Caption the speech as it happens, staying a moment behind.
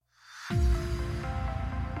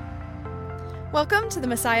Welcome to the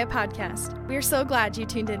Messiah Podcast. We are so glad you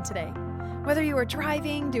tuned in today. Whether you are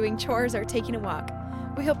driving, doing chores, or taking a walk,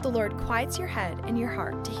 we hope the Lord quiets your head and your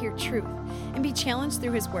heart to hear truth and be challenged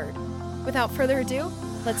through His Word. Without further ado,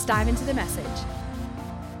 let's dive into the message.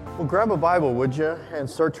 Well, grab a Bible, would you, and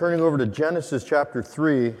start turning over to Genesis chapter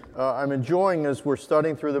 3. I'm enjoying, as we're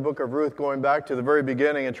studying through the book of Ruth, going back to the very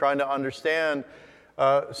beginning and trying to understand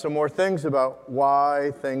some more things about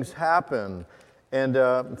why things happen. And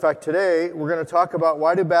in fact, today we're going to talk about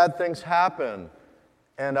why do bad things happen?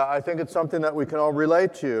 And I think it's something that we can all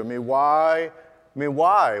relate to. Why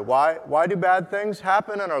do bad things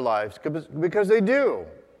happen in our lives? Because they do.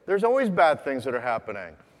 There's always bad things that are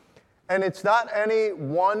happening. And it's not any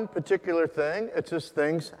one particular thing, it's just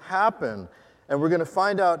things happen. And we're going to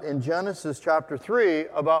find out in Genesis chapter 3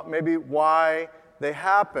 about maybe why they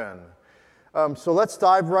happen. So let's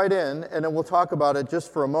dive right in, and then we'll talk about it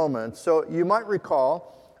just for a moment. So you might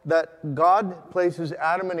recall that God places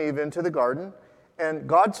Adam and Eve into the garden, and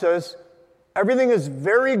God says, everything is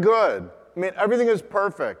very good. Everything is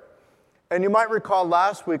perfect. And you might recall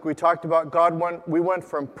last week we talked about we went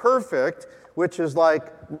from perfect, which is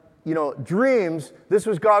like, dreams. This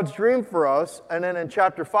was God's dream for us. And then in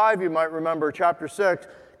chapter 5, you might remember, chapter 6,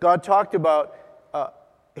 God talked about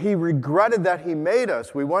He regretted that He made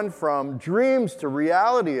us. We went from dreams to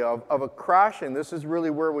reality of a crashing. This is really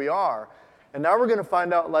where we are. And now we're going to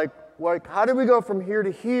find out, like how did we go from here to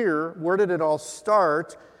here? Where did it all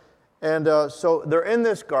start? And so they're in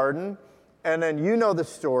this garden, and then you know the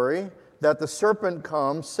story, that the serpent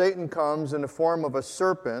comes, Satan comes in the form of a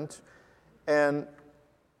serpent, and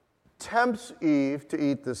tempts Eve to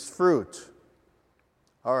eat this fruit.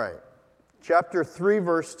 All right, chapter 3,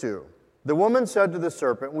 verse 2. The woman said to the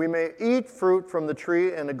serpent, "We may eat fruit from the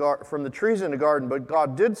trees in the garden, but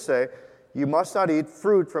God did say, you must not eat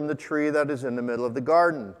fruit from the tree that is in the middle of the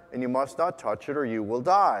garden, and you must not touch it, or you will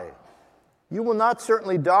die." "You will not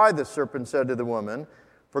certainly die," the serpent said to the woman,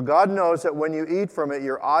 "for God knows that when you eat from it,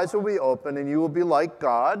 your eyes will be open, and you will be like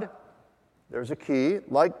God." There's a key,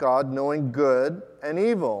 like God, knowing good and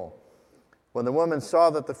evil. When the woman saw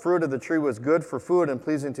that the fruit of the tree was good for food and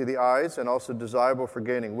pleasing to the eyes and also desirable for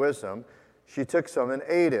gaining wisdom, she took some and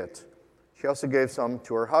ate it. She also gave some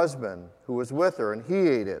to her husband, who was with her, and he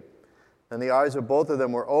ate it. And the eyes of both of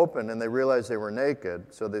them were open, and they realized they were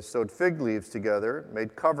naked. So they sewed fig leaves together,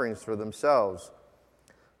 made coverings for themselves.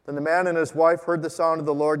 Then the man and his wife heard the sound of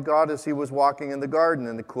the Lord God as he was walking in the garden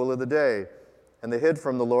in the cool of the day. And they hid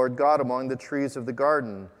from the Lord God among the trees of the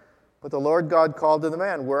garden. But the Lord God called to the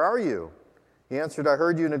man, "Where are you?" He answered, "I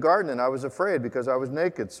heard you in the garden, and I was afraid because I was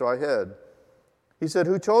naked, so I hid." He said,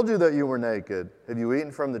 "Who told you that you were naked? Have you eaten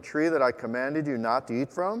from the tree that I commanded you not to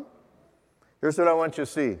eat from?" Here's what I want you to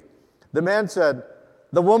see. The man said,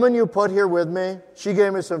 "The woman you put here with me, she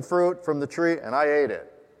gave me some fruit from the tree, and I ate it."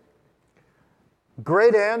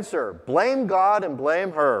 Great answer. Blame God and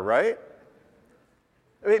blame her, right?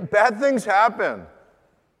 Bad things happen.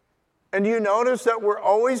 And you notice that we're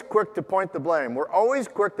always quick to point the blame. We're always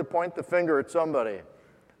quick to point the finger at somebody.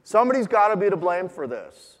 Somebody's got to be to blame for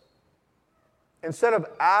this. Instead of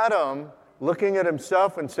Adam looking at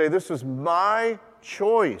himself and say, "This was my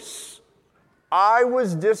choice. I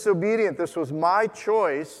was disobedient. This was my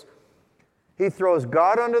choice." He throws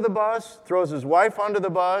God under the bus, throws his wife under the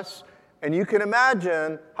bus, and you can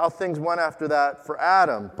imagine how things went after that for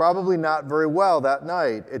Adam. Probably not very well that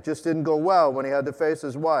night. It just didn't go well when he had to face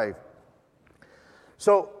his wife.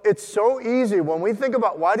 So it's so easy. When we think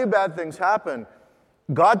about why do bad things happen,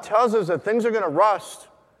 God tells us that things are going to rust.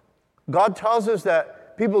 God tells us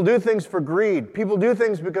that people do things for greed. People do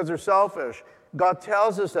things because they're selfish. God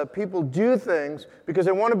tells us that people do things because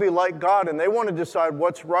they want to be like God, and they want to decide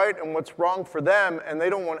what's right and what's wrong for them, and they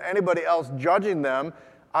don't want anybody else judging them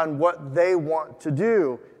on what they want to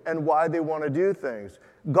do and why they want to do things.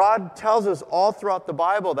 God tells us all throughout the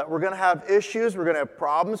Bible that we're going to have issues, we're going to have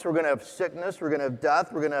problems, we're going to have sickness, we're going to have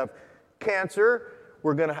death, we're going to have cancer,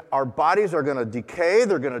 our bodies are going to decay,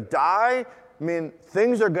 they're going to die.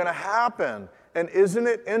 Things are going to happen. And isn't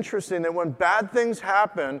it interesting that when bad things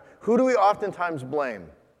happen, who do we oftentimes blame?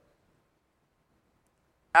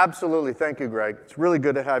 Absolutely. Thank you, Greg. It's really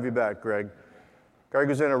good to have you back, Greg. Greg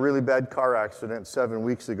was in a really bad car accident 7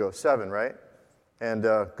 weeks ago. 7, right? And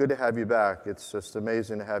good to have you back. It's just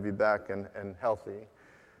amazing to have you back and healthy.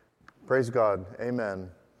 Praise God.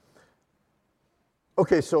 Amen.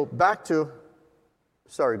 Okay, so back to...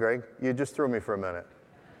 Sorry, Greg. You just threw me for a minute.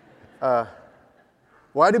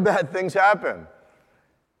 Why do bad things happen?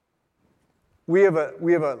 We have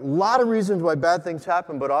a lot of reasons why bad things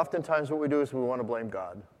happen, but oftentimes what we do is we want to blame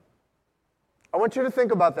God. I want you to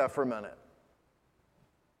think about that for a minute.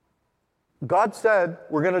 God said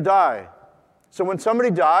we're going to die. So when somebody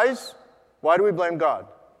dies, why do we blame God?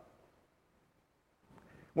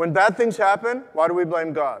 When bad things happen, why do we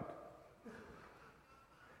blame God?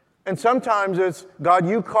 And sometimes it's, God,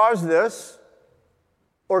 you caused this,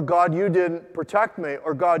 or God, you didn't protect me,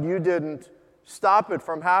 or God, you didn't stop it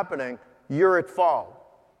from happening. You're at fault.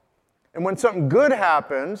 And when something good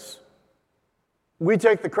happens, we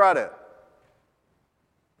take the credit.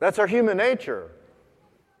 That's our human nature.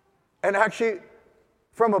 And actually,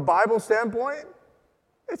 from a Bible standpoint,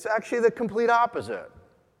 it's actually the complete opposite.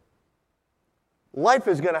 Life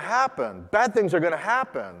is going to happen. Bad things are going to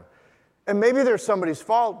happen. And maybe they're somebody's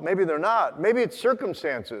fault. Maybe they're not. Maybe it's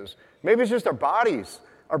circumstances. Maybe it's just our bodies.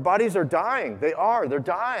 Our bodies are dying. They're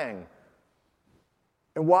dying.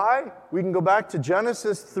 And why? We can go back to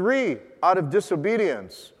Genesis 3, out of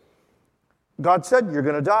disobedience. God said, you're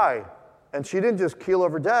going to die. And she didn't just keel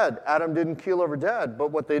over dead. Adam didn't keel over dead.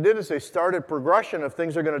 But what they did is they started progression of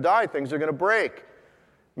things are going to die, things are going to break.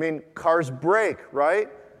 I mean, cars break, right?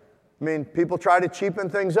 I mean, people try to cheapen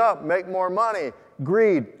things up, make more money.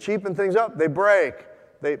 Greed, cheapen things up, they break.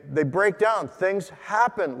 They break down. Things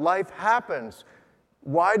happen. Life happens.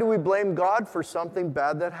 Why do we blame God for something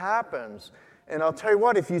bad that happens? And I'll tell you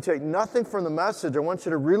what, if you take nothing from the message, I want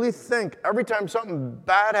you to really think every time something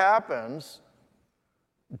bad happens,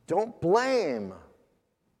 don't blame.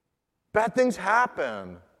 Bad things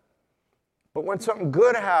happen. But when something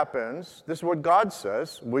good happens, this is what God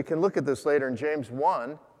says. We can look at this later in James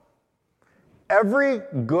 1. Every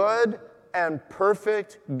good and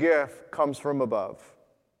perfect gift comes from above,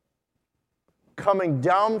 coming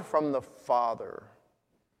down from the Father.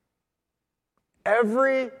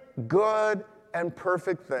 Every good and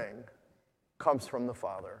perfect thing comes from the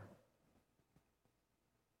Father.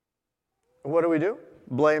 What do?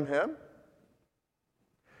 Blame Him?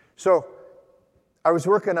 So, I was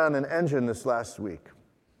working on an engine this last week,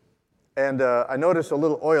 and I noticed a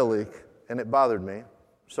little oil leak, and it bothered me,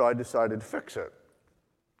 so I decided to fix it.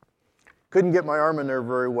 Couldn't get my arm in there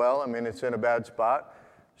very well. I mean, it's in a bad spot.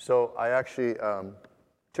 So I actually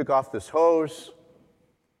took off this hose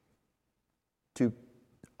to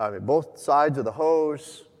both sides of the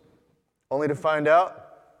hose, only to find out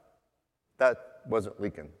that wasn't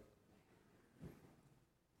leaking.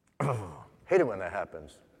 Hate it when that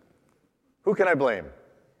happens. Who can I blame?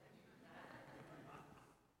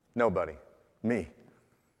 Nobody. Me.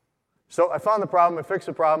 So I found the problem, I fixed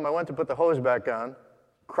the problem, I went to put the hose back on,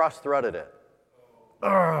 cross-threaded it.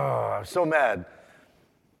 I was so mad.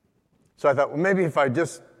 So I thought, well, maybe if I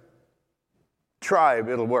just try,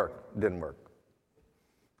 it'll work. It didn't work.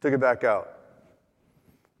 Took it back out.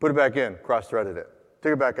 Put it back in, cross-threaded it.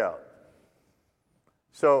 Took it back out.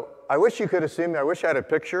 So I wish you could have seen me. I wish I had a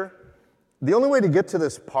picture. The only way to get to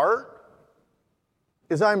this part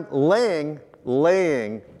is I'm laying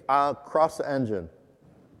across the engine.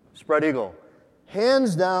 Spread eagle.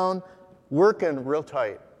 Hands down, working real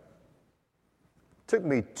tight. Took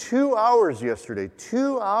me 2 hours yesterday,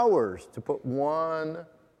 2 hours to put one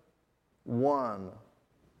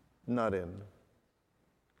nut in.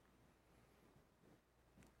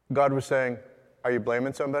 God was saying, are you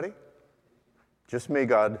blaming somebody? Just me,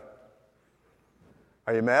 God.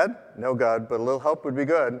 Are you mad? No, God, but a little help would be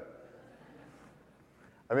good.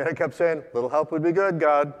 I mean, I kept saying, little help would be good,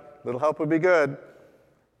 God. Little help would be good.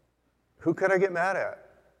 Who could I get mad at?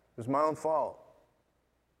 It was my own fault.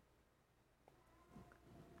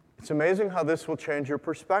 It's amazing how this will change your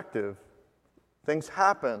perspective. Things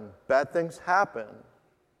happen. Bad things happen.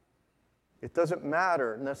 It doesn't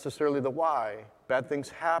matter necessarily the why. Bad things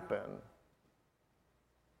happen.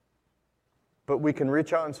 But we can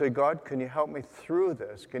reach out and say, God, can you help me through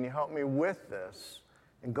this? Can you help me with this?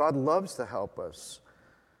 And God loves to help us.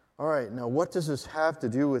 All right, now what does this have to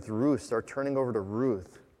do with Ruth? Start turning over to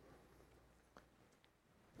Ruth.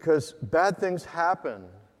 Because bad things happen.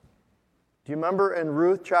 Do you remember in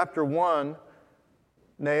Ruth chapter 1,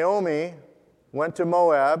 Naomi went to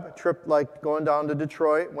Moab, trip like going down to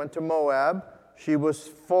Detroit, went to Moab. She was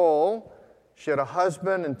full. She had a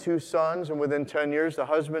husband and 2 sons, and within 10 years the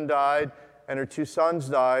husband died and her 2 sons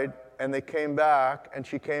died, and they came back, and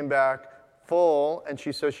she came back full, and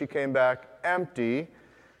she says she came back empty.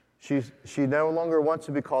 She no longer wants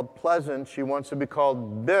to be called pleasant. She wants to be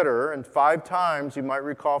called bitter. And 5 times, you might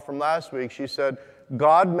recall from last week, she said,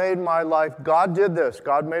 God made my life, God did this.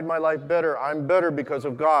 God made my life bitter. I'm bitter because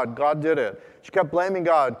of God. God did it. She kept blaming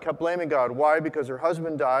God, kept blaming God. Why? Because her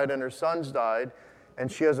husband died and her sons died.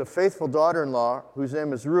 And she has a faithful daughter-in-law whose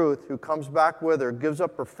name is Ruth, who comes back with her, gives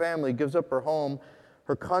up her family, gives up her home,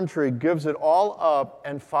 her country, gives it all up,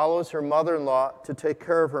 and follows her mother-in-law to take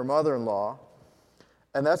care of her mother-in-law.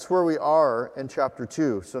 And that's where we are in chapter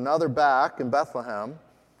 2. So now they're back in Bethlehem,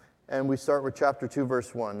 and we start with chapter 2,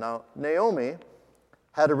 verse 1. Now, Naomi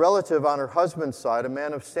had a relative on her husband's side, a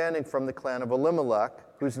man of standing from the clan of Elimelech,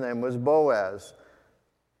 whose name was Boaz.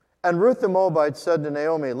 And Ruth the Moabite said to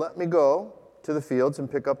Naomi, "Let me go to the fields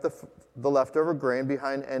and pick up the leftover grain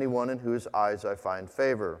behind anyone in whose eyes I find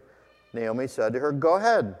favor." Naomi said to her, "Go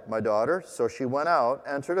ahead, my daughter." So she went out,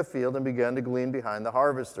 entered a field, and began to glean behind the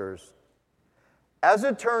harvesters. As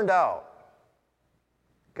it turned out,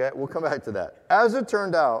 okay, we'll come back to that. As it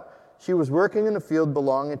turned out, she was working in a field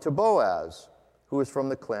belonging to Boaz, who was from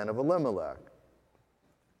the clan of Elimelech.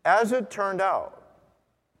 As it turned out.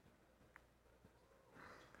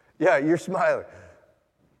 Yeah, you're smiling.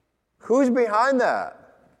 Who's behind that?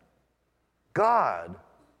 God.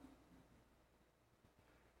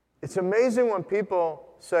 It's amazing when people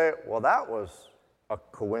say, well, that was a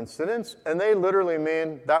coincidence, and they literally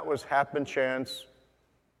mean that was happen chance.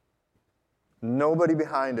 Nobody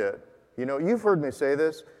behind it. You know, you've heard me say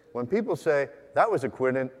this. When people say, that was a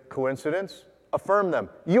coincidence, affirm them.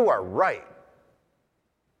 You are right.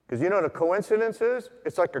 Because you know what a coincidence is?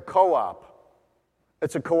 It's like a co-op.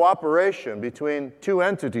 It's a cooperation between two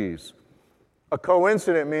entities. A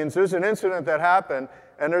coincident means there's an incident that happened,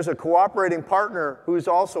 and there's a cooperating partner who's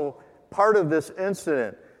also part of this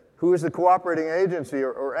incident. Who is the cooperating agency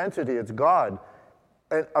or entity? It's God.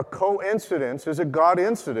 And a coincidence is a God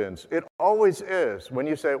incidence. It always is. When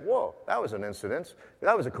you say, whoa, that was an incident,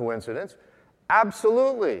 that was a coincidence.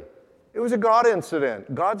 Absolutely. It was a God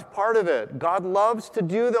incident. God's part of it. God loves to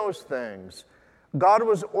do those things. God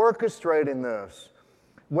was orchestrating this.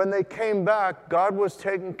 When they came back, God was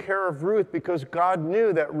taking care of Ruth because God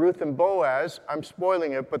knew that Ruth and Boaz, I'm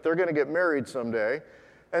spoiling it, but they're going to get married someday.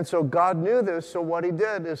 And so God knew this, so what he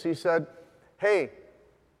did is he said, hey,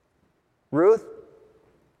 Ruth,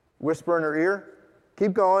 whisper in her ear,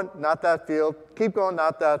 keep going, not that field, keep going,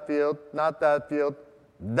 not that field, not that field,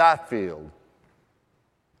 that field.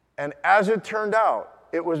 And as it turned out,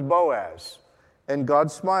 it was Boaz. And God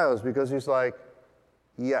smiles because he's like,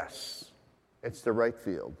 yes. It's the right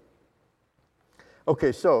field.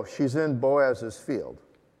 Okay, so she's in Boaz's field.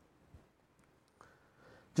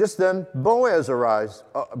 Just then, Boaz arrived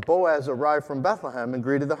from Bethlehem and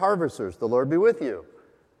greeted the harvesters. The Lord be with you.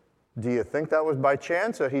 Do you think that was by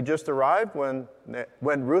chance that he just arrived when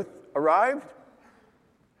Ruth arrived?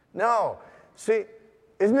 No. See,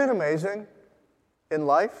 isn't it amazing in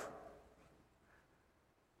life?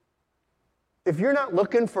 If you're not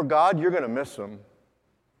looking for God, you're going to miss him.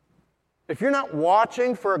 If you're not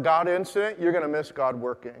watching for a God incident, you're going to miss God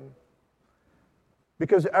working.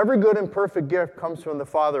 Because every good and perfect gift comes from the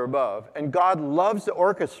Father above. And God loves to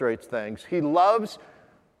orchestrate things. He loves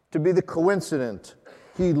to be the coincident.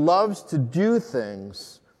 He loves to do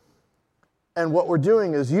things. And what we're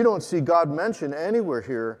doing is you don't see God mentioned anywhere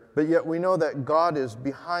here, but yet we know that God is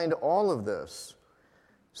behind all of this.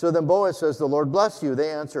 So then Boaz says, the Lord bless you.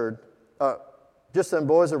 They answered, just then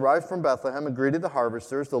Boaz arrived from Bethlehem and greeted the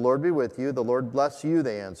harvesters. The Lord be with you. The Lord bless you,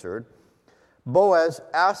 they answered. Boaz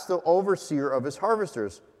asked the overseer of his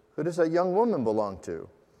harvesters, who does that young woman belong to?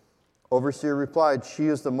 Overseer replied, she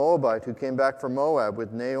is the Moabite who came back from Moab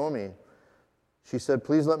with Naomi. She said,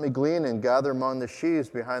 please let me glean and gather among the sheaves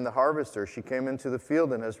behind the harvester. She came into the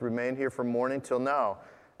field and has remained here from morning till now,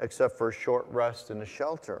 except for a short rest in a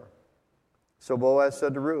shelter. So Boaz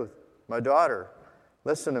said to Ruth, my daughter,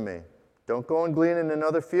 listen to me. Don't go and glean in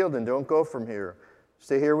another field, and don't go from here.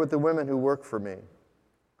 Stay here with the women who work for me.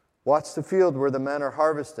 Watch the field where the men are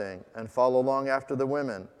harvesting, and follow along after the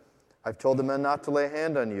women. I've told the men not to lay a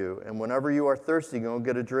hand on you, and whenever you are thirsty, go and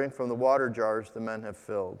get a drink from the water jars the men have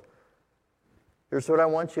filled. Here's what I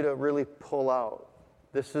want you to really pull out.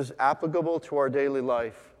 This is applicable to our daily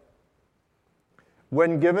life.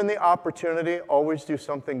 When given the opportunity, always do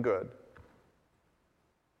something good.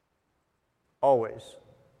 Always.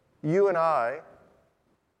 You and I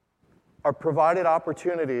are provided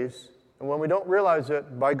opportunities, and when we don't realize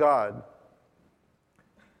it, by God.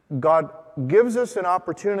 God gives us an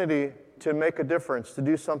opportunity to make a difference, to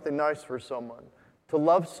do something nice for someone, to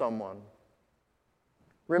love someone.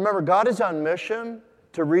 Remember, God is on mission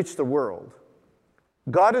to reach the world.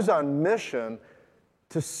 God is on mission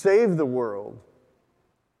to save the world.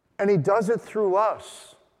 And he does it through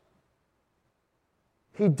us.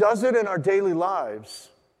 He does it in our daily lives.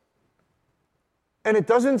 And it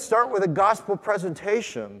doesn't start with a gospel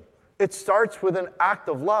presentation. It starts with an act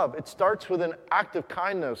of love. It starts with an act of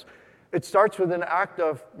kindness. It starts with an act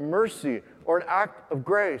of mercy or an act of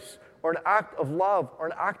grace or an act of love or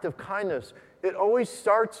an act of kindness. It always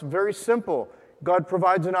starts very simple. God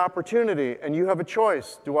provides an opportunity, and you have a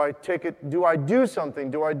choice. Do I take it? Do I do something?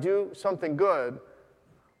 Do I do something good?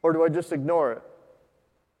 Or do I just ignore it?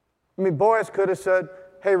 I mean, Boaz could have said,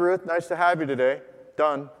 hey, Ruth, nice to have you today.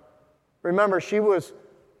 Done. Remember, she was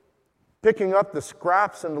picking up the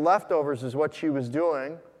scraps and the leftovers is what she was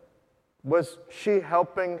doing. Was she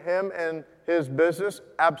helping him in his business?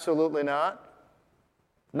 Absolutely not.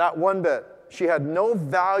 Not one bit. She had no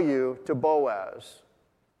value to Boaz.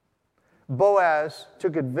 Boaz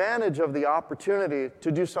took advantage of the opportunity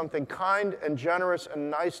to do something kind and generous and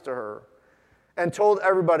nice to her and told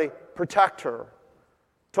everybody, protect her.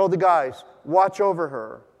 Told the guys, watch over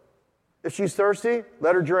her. If she's thirsty,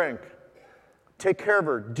 let her drink. Take care of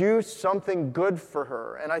her. Do something good for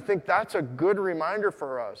her. And I think that's a good reminder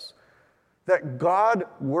for us that God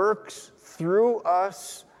works through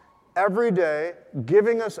us every day,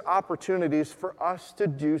 giving us opportunities for us to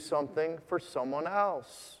do something for someone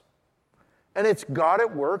else. And it's God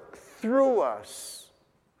at work through us.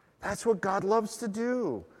 That's what God loves to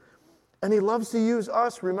do. And he loves to use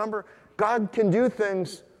us. Remember, God can do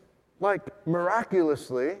things like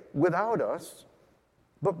miraculously without us,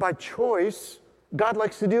 but by choice, God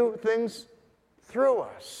likes to do things through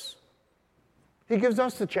us. He gives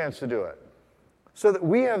us the chance to do it so that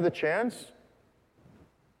we have the chance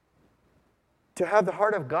to have the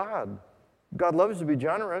heart of God. God loves to be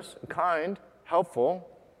generous, kind, helpful.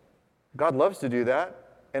 God loves to do that,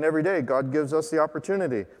 and every day God gives us the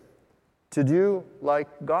opportunity to do like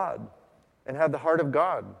God and have the heart of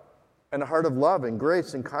God and a heart of love and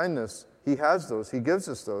grace and kindness. He has those. He gives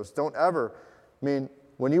us those. Don't ever,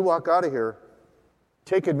 when you walk out of here,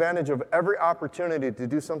 take advantage of every opportunity to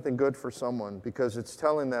do something good for someone because it's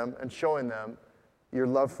telling them and showing them your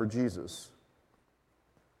love for Jesus.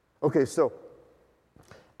 Okay, so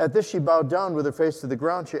at this she bowed down with her face to the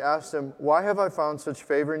ground. She asked him, why have I found such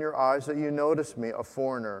favor in your eyes that you notice me, a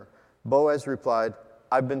foreigner? Boaz replied,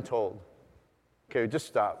 I've been told. Okay, just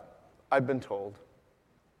stop. I've been told.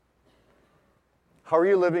 How are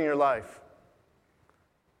you living your life?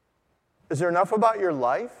 Is there enough about your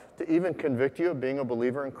life to even convict you of being a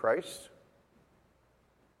believer in Christ?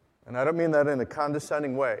 And I don't mean that in a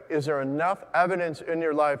condescending way. Is there enough evidence in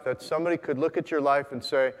your life that somebody could look at your life and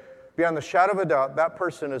say, beyond the shadow of a doubt, that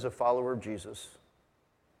person is a follower of Jesus?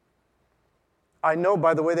 I know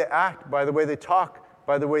by the way they act, by the way they talk,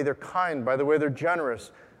 by the way they're kind, by the way they're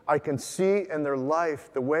generous. I can see in their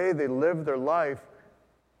life, the way they live their life,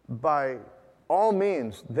 by all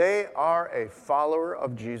means, they are a follower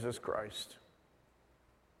of Jesus Christ.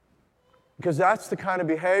 Because that's the kind of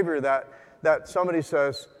behavior that somebody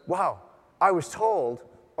says, wow, I was told,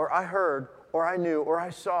 or I heard, or I knew, or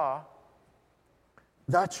I saw.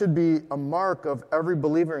 That should be a mark of every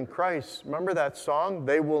believer in Christ. Remember that song?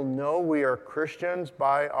 They will know we are Christians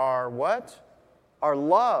by our what? Our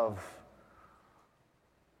love.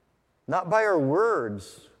 Not by our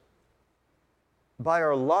words, by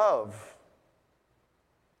our love.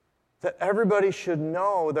 That everybody should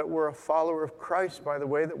know that we're a follower of Christ by the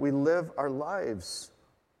way that we live our lives.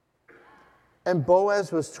 And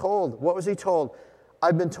Boaz was told, what was he told?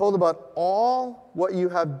 I've been told about all what you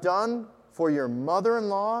have done for your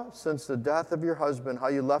mother-in-law since the death of your husband, how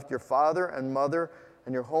you left your father and mother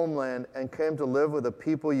and your homeland and came to live with a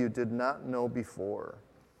people you did not know before.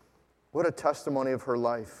 What a testimony of her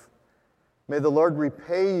life. May the Lord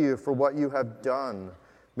repay you for what you have done.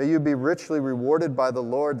 May you be richly rewarded by the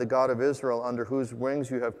Lord, the God of Israel, under whose wings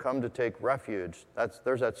you have come to take refuge.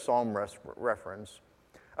 There's that psalm reference.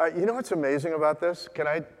 You know what's amazing about this? Can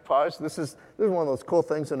I pause? This is one of those cool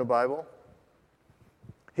things in the Bible.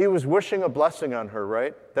 He was wishing a blessing on her,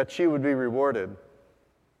 right? That she would be rewarded.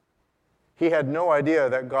 He had no idea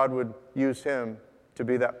that God would use him to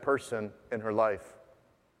be that person in her life.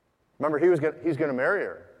 Remember, he's going to marry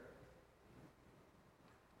her.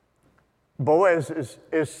 Boaz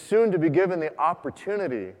is soon to be given the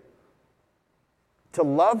opportunity to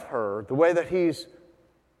love her the way that he's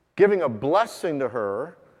giving a blessing to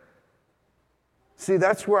her. See,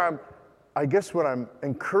 that's where I guess what I'm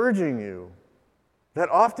encouraging you, that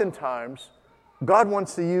oftentimes God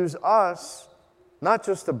wants to use us not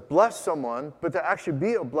just to bless someone, but to actually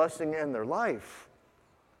be a blessing in their life.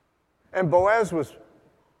 And Boaz was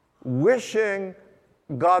wishing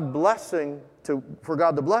God blessing for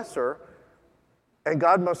God to bless her, and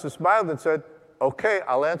God must have smiled and said, okay,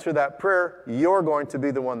 I'll answer that prayer. You're going to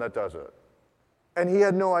be the one that does it. And he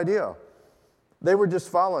had no idea. They were just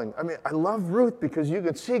following. I love Ruth because you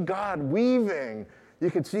can see God weaving.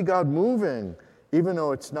 You can see God moving, even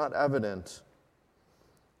though it's not evident.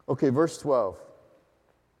 Okay, verse 12.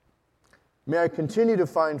 May I continue to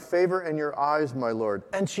find favor in your eyes, my Lord.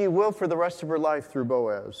 And she will for the rest of her life through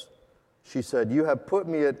Boaz. She said, you have put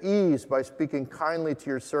me at ease by speaking kindly to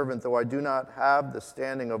your servant, though I do not have the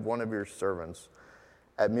standing of one of your servants.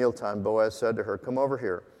 At mealtime, Boaz said to her, come over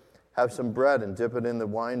here, have some bread and dip it in the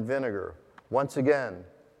wine vinegar. Once again,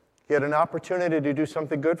 he had an opportunity to do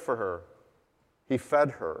something good for her. He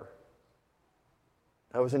fed her.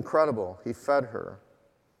 That was incredible. He fed her.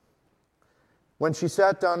 When she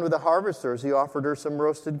sat down with the harvesters, he offered her some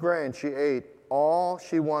roasted grain. She ate all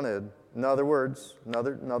she wanted. In other words,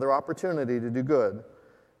 another opportunity to do good.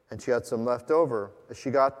 And she had some left over. As she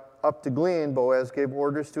got up to glean, Boaz gave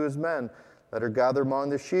orders to his men, let her gather among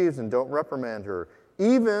the sheaves and don't reprimand her.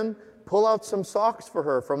 Even pull out some socks for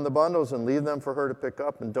her from the bundles and leave them for her to pick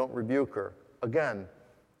up and don't rebuke her. Again,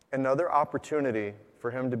 another opportunity for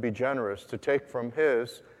him to be generous, to take from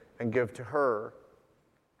his and give to her.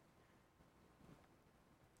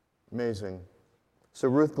 Amazing. So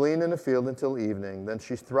Ruth gleaned in the field until evening. Then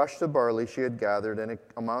she threshed the barley she had gathered, and it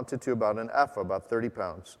amounted to about an ephah, about 30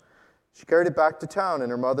 pounds. She carried it back to town, and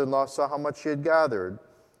her mother-in-law saw how much she had gathered.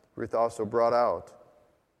 Ruth also brought out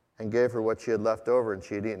and gave her what she had left over, and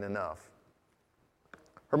she had eaten enough.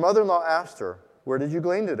 Her mother-in-law asked her, where did you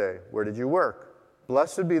glean today? Where did you work?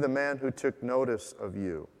 Blessed be the man who took notice of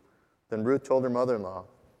you. Then Ruth told her mother-in-law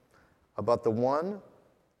about the one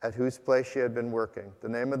at whose place she had been working. The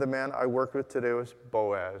name of the man I worked with today was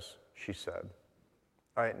Boaz, she said.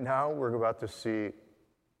 All right, now we're about to see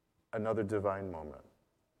another divine moment.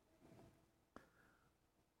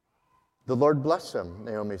 The Lord bless him,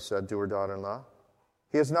 Naomi said to her daughter-in-law.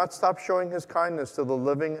 He has not stopped showing his kindness to the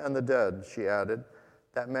living and the dead, she added.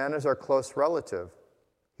 That man is our close relative.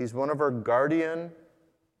 He's one of our guardian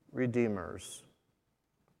redeemers.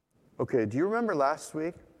 Okay, do you remember last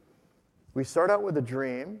week? We start out with a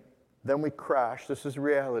dream, then we crash, this is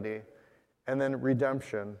reality, and then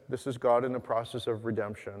redemption. This is God in the process of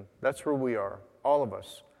redemption. That's where we are, all of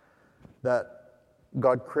us. That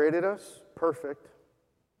God created us perfect.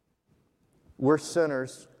 We're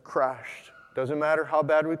sinners, crashed. Doesn't matter how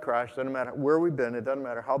bad we crashed, doesn't matter where we've been, it doesn't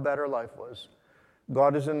matter how bad our life was.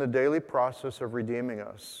 God is in the daily process of redeeming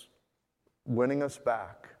us, winning us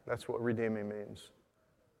back. That's what redeeming means.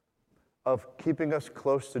 Of keeping us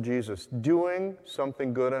close to Jesus, doing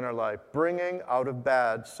something good in our life, bringing out of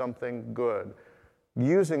bad something good,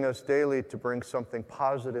 using us daily to bring something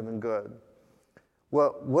positive and good.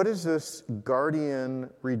 Well, what is this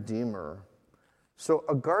guardian redeemer? So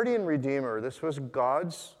a guardian redeemer, this was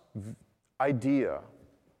God's idea.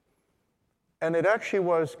 And it actually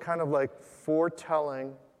was kind of like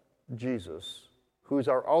foretelling Jesus, who's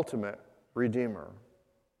our ultimate redeemer.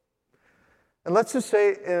 And let's just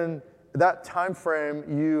say in that time frame,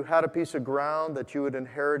 you had a piece of ground that you had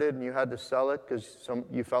inherited and you had to sell it because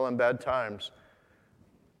you fell in bad times.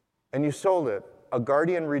 And you sold it. A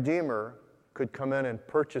guardian redeemer could come in and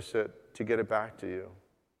purchase it to get it back to you.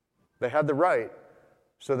 They had the right,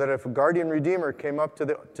 so that if a guardian redeemer came up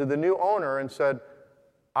to the new owner and said,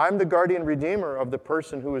 I'm the guardian redeemer of the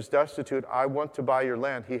person who is destitute, I want to buy your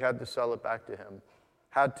land, he had to sell it back to him.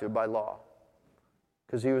 Had to, by law,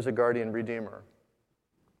 because he was a guardian redeemer.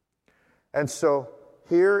 And so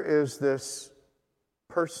here is this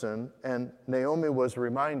person, and Naomi was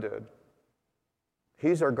reminded,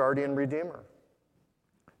 he's our guardian redeemer.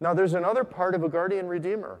 Now there's another part of a guardian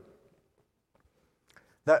redeemer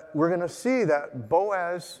that we're going to see that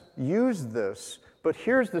Boaz used this, but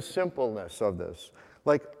here's the simpleness of this.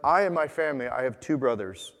 Like I and my family, I have 2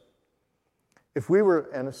 brothers.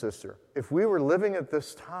 And a sister. If we were living at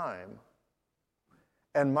this time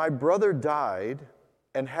and my brother died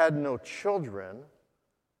and had no children,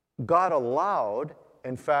 God allowed,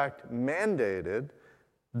 in fact, mandated,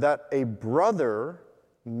 that a brother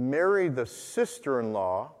marry the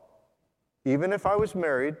sister-in-law, even if I was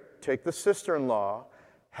married, take the sister-in-law,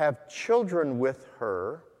 have children with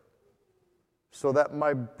her, so that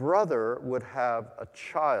my brother would have a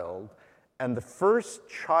child, and the first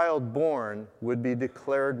child born would be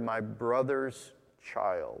declared my brother's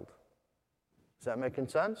child. Is that making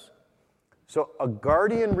sense? So a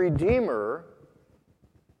guardian redeemer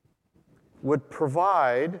would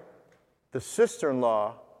provide the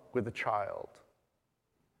sister-in-law with a child.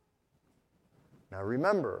 Now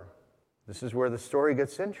remember, this is where the story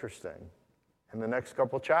gets interesting in the next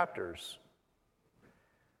couple chapters.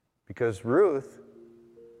 Because Ruth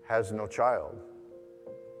has no child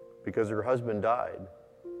because her husband died.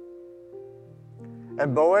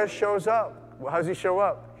 And Boaz shows up. Well, how does he show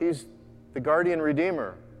up? He's the guardian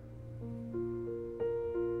redeemer,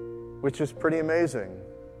 which is pretty amazing.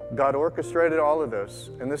 God orchestrated all of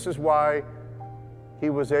this, and this is why he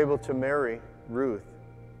was able to marry Ruth.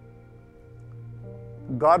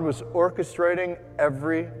 God was orchestrating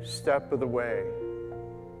every step of the way.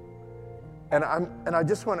 And I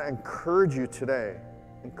just want to encourage you today,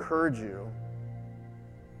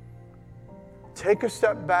 take a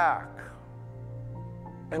step back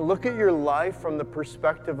and look at your life from the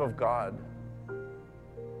perspective of God.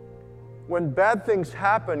 When bad things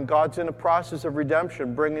happen, God's in a process of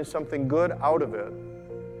redemption, bringing something good out of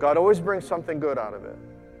it. God always brings something good out of it.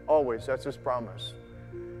 Always. That's his promise.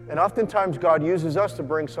 And oftentimes God uses us to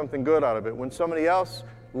bring something good out of it. When somebody else's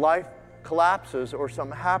life collapses or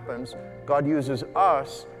something happens, God uses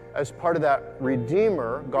us as part of that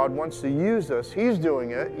redeemer. God wants to use us. He's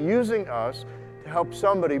doing it, using us to help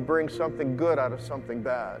somebody bring something good out of something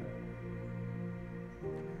bad.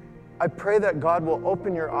 I pray that God will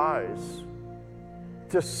open your eyes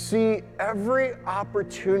to see every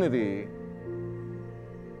opportunity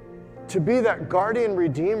to be that guardian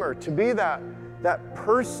redeemer, to be that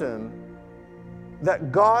person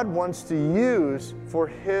that God wants to use for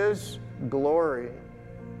his glory,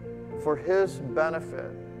 for his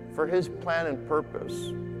benefit, for his plan and purpose.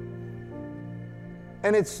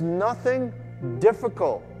 And it's nothing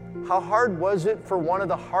difficult. How hard was it for one of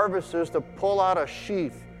the harvesters to pull out a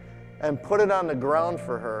sheaf and put it on the ground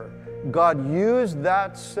for her? God used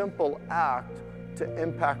that simple act to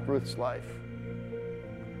impact Ruth's life.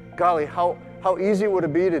 Golly, how easy would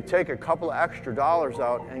it be to take a couple of extra dollars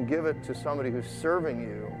out and give it to somebody who's serving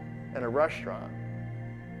you in a restaurant?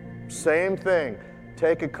 Same thing.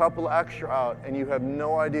 Take a couple of extra out and you have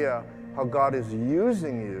no idea how God is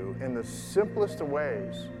using you in the simplest of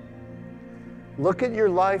ways. Look at your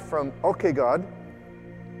life from, okay, God,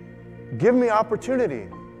 give me opportunity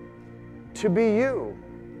to be you,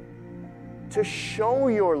 to show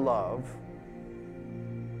your love,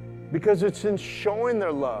 because it's in showing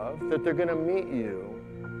their love that they're going to meet you.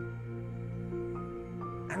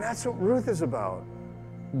 And that's what Ruth is about.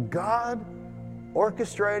 God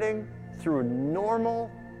orchestrating through normal,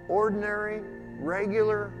 ordinary,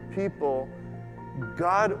 regular people,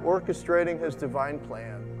 God orchestrating his divine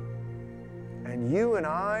plan. And you and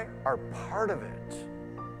I are part of it.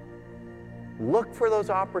 Look for those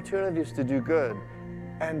opportunities to do good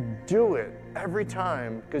and do it every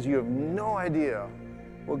time, because you have no idea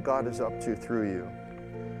what God is up to through you.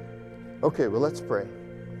 Okay, well, let's pray.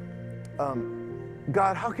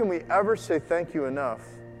 God, how can we ever say thank you enough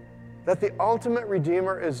that the ultimate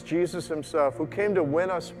Redeemer is Jesus himself, who came to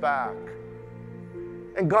win us back?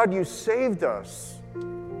 And God, you saved us,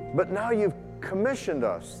 but now you've commissioned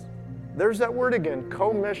us. There's that word again,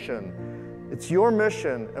 commission. It's your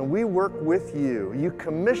mission, and we work with you. You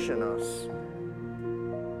commission us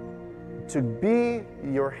to be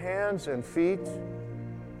your hands and feet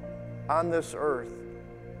on this earth.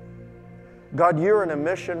 God, you're in a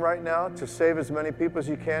mission right now to save as many people as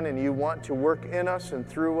you can, and you want to work in us and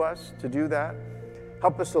through us to do that.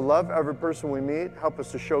 Help us to love every person we meet. Help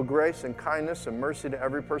us to show grace and kindness and mercy to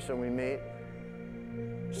every person we meet,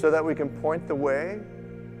 so that we can point the way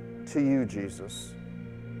to you, Jesus.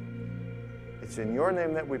 It's in your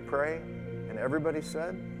name that we pray, and everybody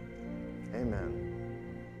said, amen.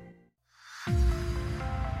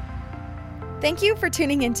 Thank you for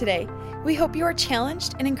tuning in today. We hope you are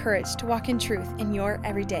challenged and encouraged to walk in truth in your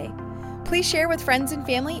everyday. Please share with friends and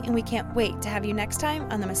family, and we can't wait to have you next time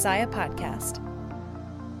on the Messiah Podcast.